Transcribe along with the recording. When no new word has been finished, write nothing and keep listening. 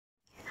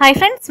Hi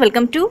friends,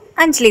 welcome to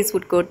Anjali's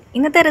Food Court.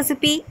 ഇന്നത്തെ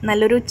recipe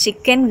നല്ലൊരു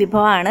chicken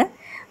വിഭവമാണ്.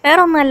 വേറെ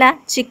ഒന്നുമല്ല,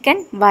 ചിക്കൻ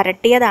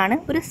വരട്ടിയതാണ്.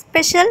 ഒരു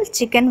സ്പെഷ്യൽ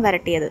ചിക്കൻ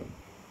വരട്ടിയത്.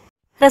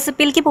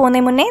 റെസിപ്പിയിലേക്ക്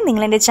പോകുന്നതിന് മുന്നേ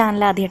നിങ്ങൾ എൻ്റെ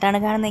ചാനൽ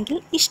ആദ്യമായിട്ടാണ് കാണുന്നതെങ്കിൽ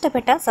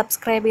ഇഷ്ടപ്പെട്ട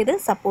സബ്സ്ക്രൈബ് ചെയ്ത്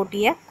സപ്പോർട്ട്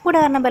ചെയ്യുക. കൂടെ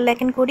വരുന്ന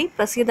ബെല്ലൈക്കൺ കൂടി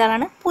പ്രസ്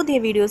ചെയ്താലാണ് പുതിയ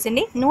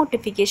വീഡിയോസിൻ്റെ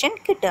നോട്ടിഫിക്കേഷൻ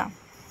കിട്ടുക.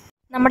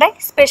 നമ്മുടെ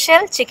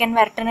സ്പെഷ്യൽ ചിക്കൻ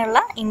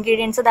വരട്ടിനുള്ള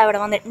ഇൻഗ്രീഡിയൻസ് ഇതാ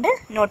ഇവിടെ വന്നിട്ടുണ്ട്.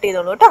 നോട്ട്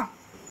ചെയ്തോളൂ കേട്ടോ.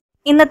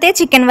 ഇന്നത്തെ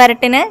ചിക്കൻ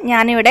വരട്ടിന്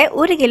ഞാനിവിടെ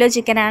 1 കിലോ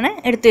ചിക്കനാണ്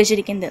എടുത്തു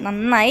വെച്ചിരിക്കുന്നത്.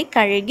 നന്നായി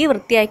കഴുകി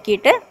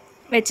വൃത്തിയാക്കിയിട്ട്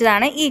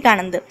വെച്ചതാണ് ഈ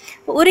കാണുന്നത്.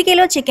 1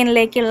 കിലോ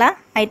ചിക്കനിലേക്കുള്ള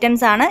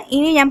ഐറ്റംസ് ആണ്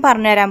ഇനി ഞാൻ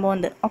പറഞ്ഞു തരാൻ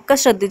പോകുന്നത്. ഒക്കെ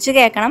ശ്രദ്ധിച്ച്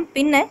കേൾക്കണം,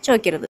 പിന്നെ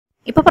ചോദിക്കരുത്.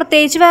 ഇപ്പോൾ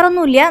പ്രത്യേകിച്ച് വേറെ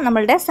ഒന്നുമില്ല,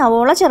 നമ്മളുടെ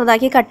സവോള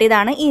ചെറുതാക്കി കട്ട്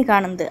ചെയ്താണ് ഈ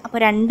കാണുന്നത്. അപ്പോൾ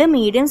 2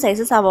 മീഡിയം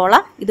സൈസ്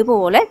സവോള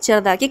ഇതുപോലെ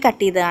ചെറുതാക്കി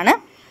കട്ട് ചെയ്തതാണ്.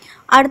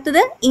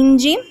 അടുത്തത്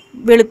ഇഞ്ചിയും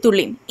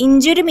വെളുത്തുള്ളിയും.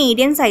 ഇഞ്ചി ഒരു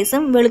മീഡിയം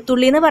സൈസും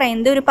വെളുത്തുള്ളി എന്ന്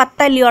പറയുന്നത് ഒരു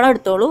 10 അല്ലിയോളം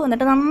എടുത്തോളൂ.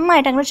 എന്നിട്ട്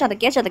നന്നായിട്ട് അങ്ങോട്ട്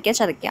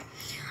ചതയ്ക്കുക.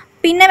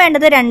 പിന്നെ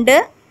വേണ്ടത് 2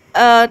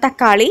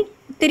 തക്കാളി,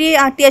 ഇത്തിരി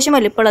അത്യാവശ്യം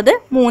വലുപ്പമുള്ളത്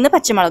 3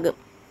 പച്ചമുളക്.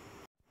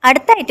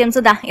 അടുത്ത ഐറ്റംസ്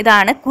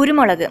ഇതാണ്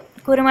കുരുമുളക്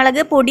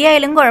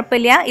പൊടിയായാലും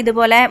കുഴപ്പമില്ല,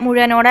 ഇതുപോലെ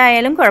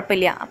മുഴുവനോടായാലും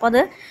കുഴപ്പമില്ല. അപ്പോൾ അത്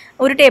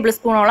 1 ടേബിൾ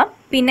സ്പൂണോളം.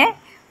 പിന്നെ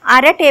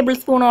 1/2 ടേബിൾ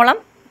സ്പൂണോളം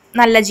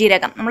നല്ല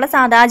ജീരകം, നമ്മളെ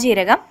സാദാ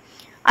ജീരകം.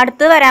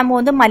 അടുത്ത് വരാൻ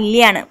പോകുന്നത്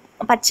മല്ലിയാണ്.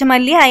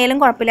 പച്ചമല്ലി ആയാലും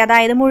കുഴപ്പമില്ല,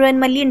 അതായത് മുഴുവൻ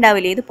മല്ലി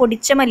ഉണ്ടാവില്ലേ, ഇത്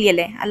പൊടിച്ച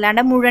മല്ലിയല്ലേ,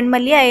 അല്ലാണ്ട് മുഴുവൻ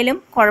മല്ലി ആയാലും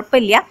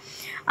കുഴപ്പമില്ല.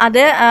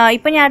 അത്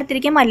ഇപ്പം ഞാൻ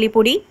എടുത്തിരിക്കും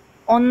മല്ലിപ്പൊടി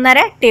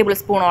 1.5 ടേബിൾ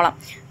സ്പൂണോളം.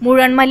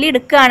 മുഴുവൻ മല്ലി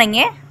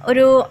എടുക്കുകയാണെങ്കിൽ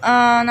ഒരു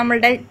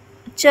നമ്മളുടെ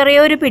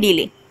ചെറിയൊരു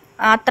പിടിയില്ലേ,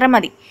 അത്ര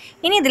മതി.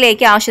 ഇനി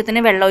ഇതിലേക്ക്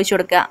ആവശ്യത്തിന് വെള്ളം ഒഴിച്ചു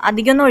കൊടുക്കുക.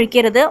 അധികമൊന്നും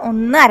ഒഴിക്കരുത്,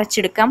 ഒന്ന്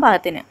അരച്ചെടുക്കാൻ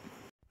പാകത്തിന്.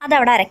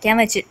 അതവിടെ അരയ്ക്കാൻ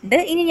വെച്ചിട്ടുണ്ട്.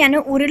 ഇനി ഞാൻ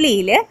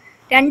ഉരുളിയിൽ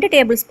 2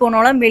 ടേബിൾ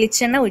സ്പൂണോളം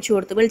വെളിച്ചെണ്ണ ഒഴിച്ചു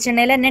കൊടുത്തു.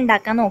 വെളിച്ചെണ്ണയിൽ തന്നെ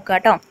ഉണ്ടാക്കാൻ നോക്കുക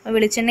കേട്ടോ.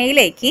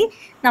 വെളിച്ചെണ്ണയിലേക്ക്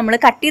നമ്മൾ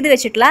കട്ട് ചെയ്ത്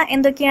വെച്ചിട്ടുള്ള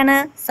എന്തൊക്കെയാണ്,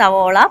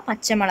 സവോള,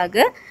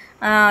 പച്ചമുളക്,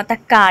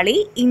 തക്കാളി,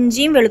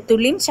 ഇഞ്ചിയും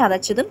വെളുത്തുള്ളിയും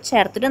ചതച്ചതും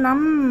ചേർത്തിട്ട്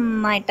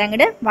നന്നായിട്ട്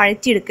അങ്ങോട്ട്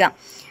വഴറ്റിയെടുക്കുക.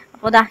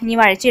 അപ്പോൾ ഇനി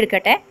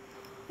വഴറ്റിയെടുക്കട്ടെ.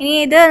 ഇനി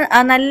ഇത്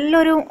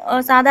നല്ലൊരു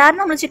സാധാരണ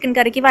നമ്മൾ ചിക്കൻ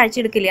കറിക്ക്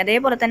വഴറ്റിയെടുക്കില്ലേ,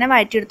 അതേപോലെ തന്നെ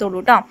വഴറ്റിയെടുത്തോളൂ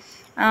കേട്ടോ.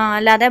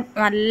 അല്ലാതെ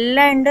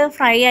നല്ല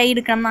ഫ്രൈ ആയി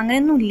എടുക്കണം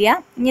അങ്ങനെയൊന്നുമില്ല.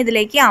 ഇനി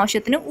ഇതിലേക്ക്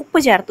ആവശ്യത്തിന്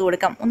ഉപ്പ് ചേർത്ത്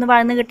കൊടുക്കാം, ഒന്ന്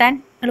വഴന്ന് കിട്ടാൻ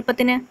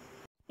എളുപ്പത്തിന്.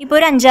 ഇപ്പോൾ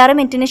ഒരു 5-6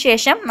 മിനിറ്റിന്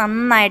ശേഷം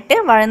നന്നായിട്ട്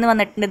വഴന്ന്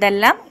വന്നിട്ടുണ്ട്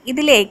ഇതെല്ലാം.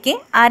 ഇതിലേക്ക്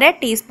 1/2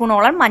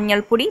 ടീസ്പൂണോളം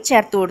മഞ്ഞൾപ്പൊടി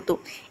ചേർത്ത് കൊടുത്തു.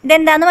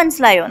 ഇതെന്താണെന്ന്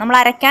മനസ്സിലായോ? നമ്മൾ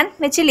അരയ്ക്കാൻ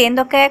വെച്ചില്ലേ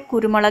എന്തൊക്കെ,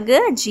 കുരുമുളക്,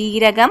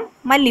 ജീരകം,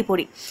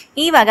 മല്ലിപ്പൊടി,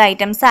 ഈ വക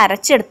ഐറ്റംസ്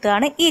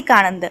അരച്ചെടുത്താണ് ഈ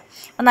കാണുന്നത്.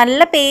 അപ്പോൾ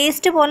നല്ല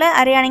പേസ്റ്റ് പോലെ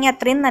അരയാണെങ്കിൽ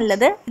അത്രയും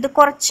നല്ലത്. ഇത്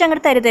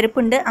കുറച്ചങ്ങോട്ട്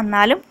തരിതരിപ്പുണ്ട്,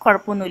 എന്നാലും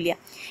കുഴപ്പമൊന്നുമില്ല.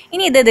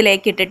 ഇനി ഇത്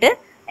ഇതിലേക്ക് ഇട്ടിട്ട്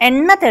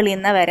എണ്ണ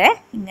തെളിയുന്ന വരെ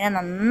ഇങ്ങനെ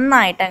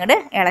നന്നായിട്ട് അങ്ങോട്ട്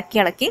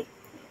ഇളക്കി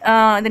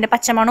ഇതിൻ്റെ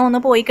പച്ചമണം ഒന്ന്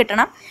പോയി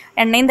കിട്ടണം,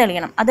 എണ്ണയും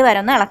തെളിയണം, അതുവരെ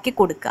ഒന്ന് ഇളക്കി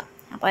കൊടുക്കുക.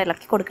 അപ്പോൾ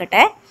ഇളക്കി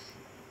കൊടുക്കട്ടെ.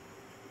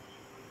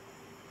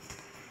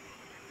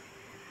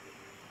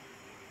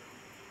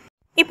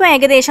 ഇപ്പോൾ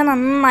ഏകദേശം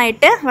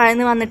നന്നായിട്ട്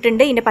വഴന്ന്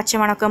വന്നിട്ടുണ്ട്. ഇതിൻ്റെ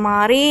പച്ചമണമൊക്കെ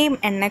മാറി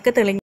എണ്ണയൊക്കെ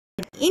തെളിഞ്ഞു.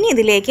 ഇനി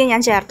ഇതിലേക്ക്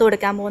ഞാൻ ചേർത്ത്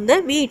കൊടുക്കാൻ പോകുന്നത്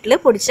വീട്ടിൽ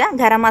പൊടിച്ച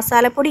ഗരം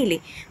മസാലപ്പൊടിയില്ലേ,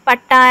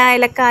 പട്ട,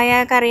 ഏലക്കായ,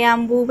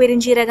 കറിയാമ്പൂ,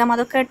 പെരുംജീരകം,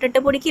 അതൊക്കെ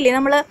ഇട്ടിട്ട് പൊടിക്കില്ലേ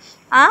നമ്മൾ,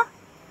 ആ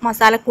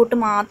മസാലക്കൂട്ട്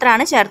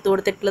മാത്രമാണ് ചേർത്ത്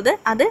കൊടുത്തിട്ടുള്ളത്.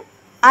 അത്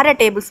 1/2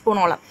 ടേബിൾ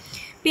സ്പൂണോളം.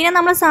 പിന്നെ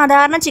നമ്മൾ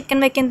സാധാരണ ചിക്കൻ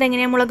വെക്കുന്നത്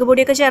എങ്ങനെയാണ്, മുളക്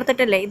പൊടിയൊക്കെ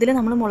ചേർത്തിട്ടല്ലേ, ഇതിൽ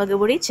നമ്മൾ മുളക്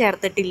പൊടി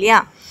ചേർത്തിട്ടില്ല.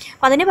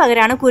 അപ്പോൾ അതിന്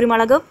പകരമാണ്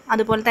കുരുമുളകും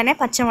അതുപോലെ തന്നെ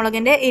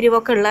പച്ചമുളകിൻ്റെ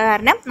എരിവൊക്കെ ഉള്ള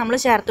കാരണം നമ്മൾ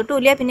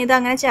ചേർത്തിട്ടുമില്ല. പിന്നെ ഇത്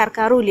അങ്ങനെ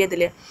ചേർക്കാറുമില്ല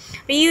ഇതിൽ.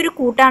 അപ്പോൾ ഈ ഒരു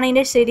കൂട്ടാണ്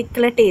ഇതിൻ്റെ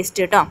ശരിക്കുള്ള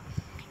ടേസ്റ്റ് കേട്ടോ.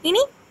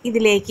 ഇനി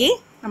ഇതിലേക്ക്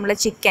നമ്മൾ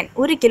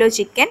 1 കിലോ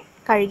ചിക്കൻ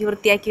കഴുകി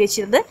വൃത്തിയാക്കി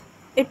വെച്ചത്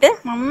ഇട്ട്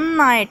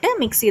നന്നായിട്ട്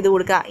മിക്സ് ചെയ്ത്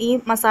കൊടുക്കുക. ഈ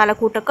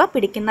മസാലക്കൂട്ടൊക്കെ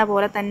പിടിക്കുന്ന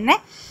പോലെ തന്നെ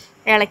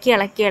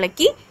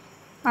ഇളക്കി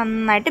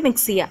നന്നായിട്ട്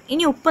മിക്സ് ചെയ്യുക.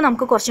 ഇനി ഉപ്പ്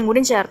നമുക്ക് കുറച്ചും കൂടി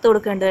ചേർത്ത്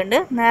കൊടുക്കേണ്ടതുണ്ട്.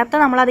 നേരത്തെ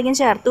നമ്മളധികം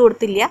ചേർത്ത്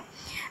കൊടുത്തില്ല,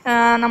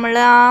 നമ്മൾ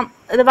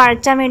ഇത്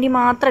വഴറ്റാൻ വേണ്ടി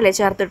മാത്രമല്ലേ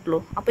ചേർത്തിട്ടുള്ളൂ.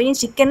 അപ്പോൾ ഇനി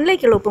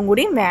ചിക്കനിലേക്കുള്ള ഉപ്പും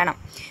കൂടിയും വേണം.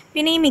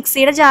 പിന്നെ ഈ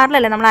മിക്സിയുടെ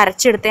ജാറിലല്ലേ നമ്മൾ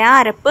അരച്ചെടുത്ത ആ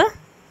അരപ്പ്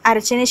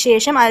അരച്ചതിന്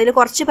ശേഷം അതിൽ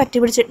കുറച്ച് പറ്റി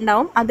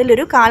പിടിച്ചിട്ടുണ്ടാവും,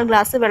 അതിലൊരു 1/4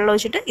 ഗ്ലാസ് വെള്ളം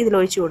ഒഴിച്ചിട്ട്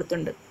ഇതിലൊഴിച്ച്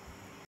കൊടുത്തിട്ടുണ്ട്.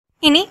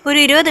 ഇനി ഒരു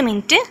 20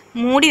 മിനിറ്റ്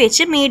മൂടി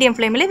വെച്ച് മീഡിയം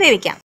ഫ്ലെയിമിൽ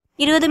വേവിക്കാം.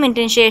 20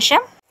 മിനിറ്റിന്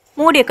ശേഷം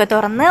മൂടിയൊക്കെ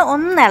തുറന്ന്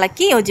ഒന്ന്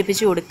ഇളക്കി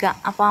യോജിപ്പിച്ച് കൊടുക്കുക.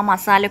 അപ്പോൾ ആ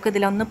മസാലയൊക്കെ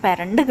ഇതിലൊന്ന്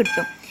പെരണ്ട്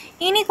കിട്ടും.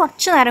 ഇനി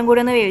കുറച്ച് നേരം കൂടി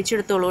ഒന്ന്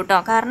വേവിച്ചെടുത്തോളൂ കേട്ടോ.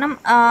 കാരണം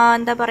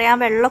എന്താ പറയുക,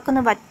 വെള്ളമൊക്കെ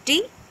ഒന്ന് വറ്റി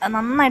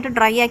നന്നായിട്ട്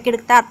ഡ്രൈ ആക്കി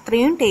എടുത്താൽ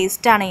അത്രയും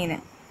ടേസ്റ്റാണ് ഇതിന്.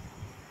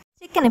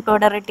 ചിക്കൻ ഇപ്പോൾ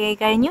ഇവിടെ റെഡി ആയി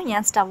കഴിഞ്ഞു.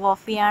 ഞാൻ സ്റ്റവ്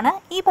ഓഫ് ചെയ്യാണ്.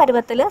 ഈ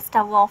പരുവത്തിൽ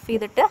സ്റ്റവ് ഓഫ്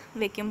ചെയ്തിട്ട്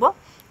വെക്കുമ്പോൾ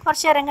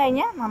കുറച്ച് നേരം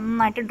കഴിഞ്ഞ്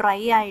നന്നായിട്ട്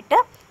ഡ്രൈ ആയിട്ട്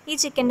ഈ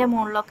ചിക്കൻ്റെ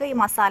മുകളിലൊക്കെ ഈ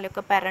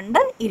മസാലയൊക്കെ പെരണ്ട്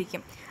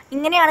ഇരിക്കും.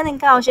 ഇങ്ങനെയാണ്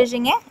നിങ്ങൾക്ക്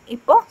ആവശ്യമെങ്കിൽ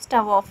ഇപ്പോൾ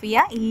സ്റ്റവ് ഓഫ്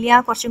ചെയ്യുക. ഇല്ല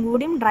കുറച്ചും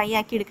കൂടിയും ഡ്രൈ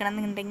ആക്കി എടുക്കണം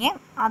എന്നുണ്ടെങ്കിൽ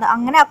അത്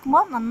അങ്ങനെ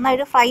ആക്കുമ്പോൾ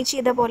നന്നായിട്ട് ഫ്രൈ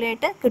ചെയ്ത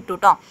പോലെയായിട്ട് കിട്ടും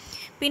കേട്ടോ.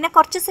 പിന്നെ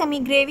കുറച്ച് സെമി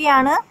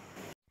ഗ്രേവിയാണ്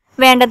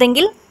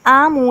വേണ്ടതെങ്കിൽ ആ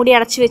മൂടി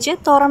അടച്ചു വെച്ച്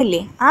തുറന്നില്ലേ,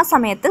 ആ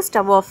സമയത്ത്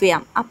സ്റ്റവ് ഓഫ്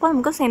ചെയ്യാം. അപ്പോൾ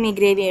നമുക്ക് സെമി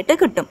ഗ്രേവി ആയിട്ട്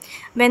കിട്ടും.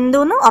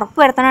 വെന്തൂന്ന് ഉറപ്പ്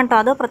വരുത്തണം കേട്ടോ,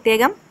 അത്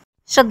പ്രത്യേകം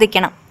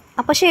ശ്രദ്ധിക്കണം.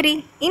 അപ്പോൾ ശരി,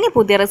 ഇനി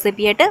പുതിയ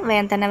റെസിപ്പിയായിട്ട്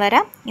വേഗം തന്നെ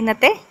വരാം.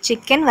 ഇന്നത്തെ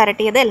ചിക്കൻ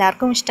വരട്ടിയത്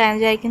എല്ലാവർക്കും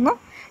ഇഷ്ടമായെന്ന് വിചാരിക്കുന്നു.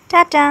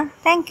 Tata,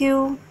 thank you.